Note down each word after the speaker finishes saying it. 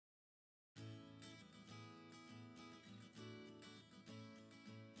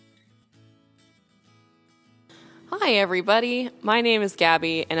Hi everybody, my name is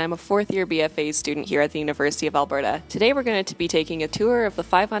Gabby and I'm a fourth year BFA student here at the University of Alberta. Today we're going to be taking a tour of the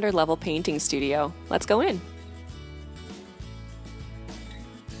 500 level painting studio. Let's go in.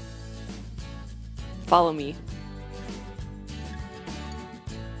 Follow me.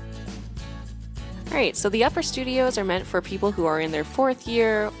 Alright, so the upper studios are meant for people who are in their fourth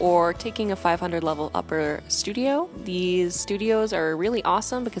year or taking a 500 level upper studio. These studios are really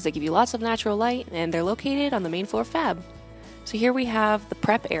awesome because they give you lots of natural light and they're located on the main floor FAB. So here we have the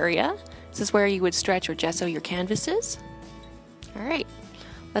prep area. This is where you would stretch or gesso your canvases. Alright,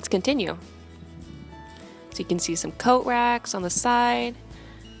 let's continue. So you can see some coat racks on the side,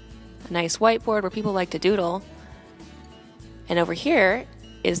 a nice whiteboard where people like to doodle, and over here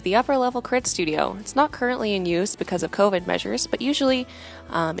is the upper level crit studio. It's not currently in use because of COVID measures, but usually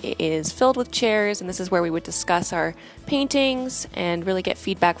it is filled with chairs, and this is where we would discuss our paintings and really get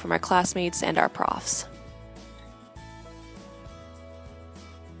feedback from our classmates and our profs.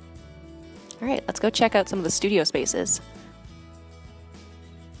 All right, let's go check out some of the studio spaces.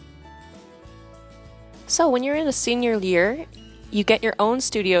 So when you're in a senior year, you get your own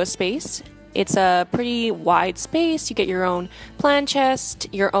studio space. It's a pretty wide space. You get your own plan chest,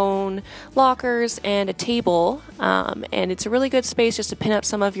 your own lockers, and a table. And it's a really good space just to pin up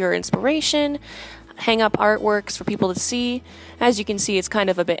some of your inspiration, hang up artworks for people to see. As you can see, it's kind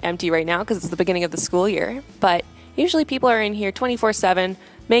of a bit empty right now because it's the beginning of the school year. But usually people are in here 24/7,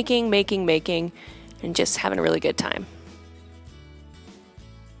 making, and just having a really good time.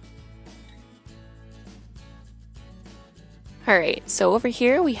 Alright, so over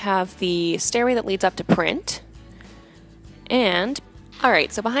here we have the stairway that leads up to print. And,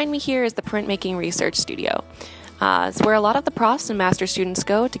 alright, so behind me here is the printmaking research studio. It's where a lot of the profs and master students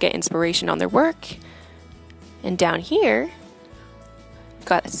go to get inspiration on their work. And down here, we've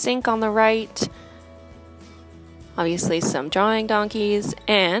got a sink on the right, obviously some drawing donkeys,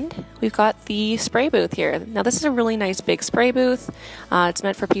 and we've got the spray booth here. Now this is a really nice big spray booth. It's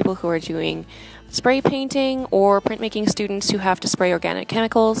meant for people who are doing spray painting or printmaking students who have to spray organic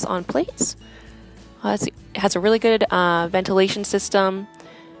chemicals on plates. It has a really good ventilation system,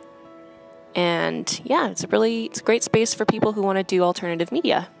 and yeah, it's a great space for people who want to do alternative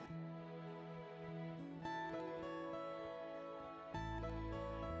media.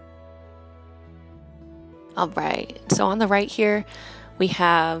 Alright, so on the right here we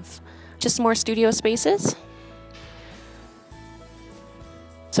have just more studio spaces.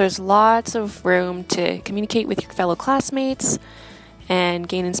 So there's lots of room to communicate with your fellow classmates and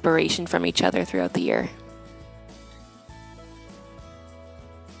gain inspiration from each other throughout the year.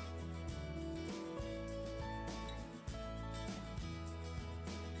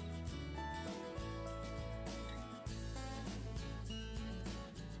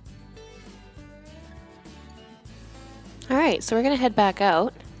 Alright, so we're going to head back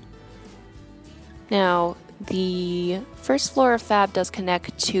out. Now, the first floor of FAB does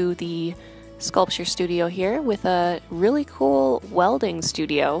connect to the sculpture studio here with a really cool welding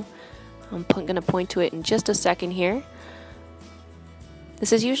studio. I'm going to point to it in just a second here.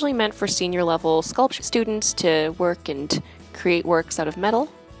 This is usually meant for senior level sculpture students to work and create works out of metal.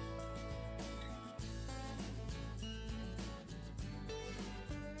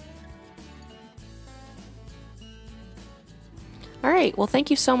 Alright, well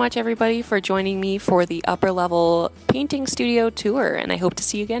thank you so much everybody for joining me for the upper level painting studio tour, and I hope to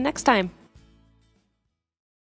see you again next time.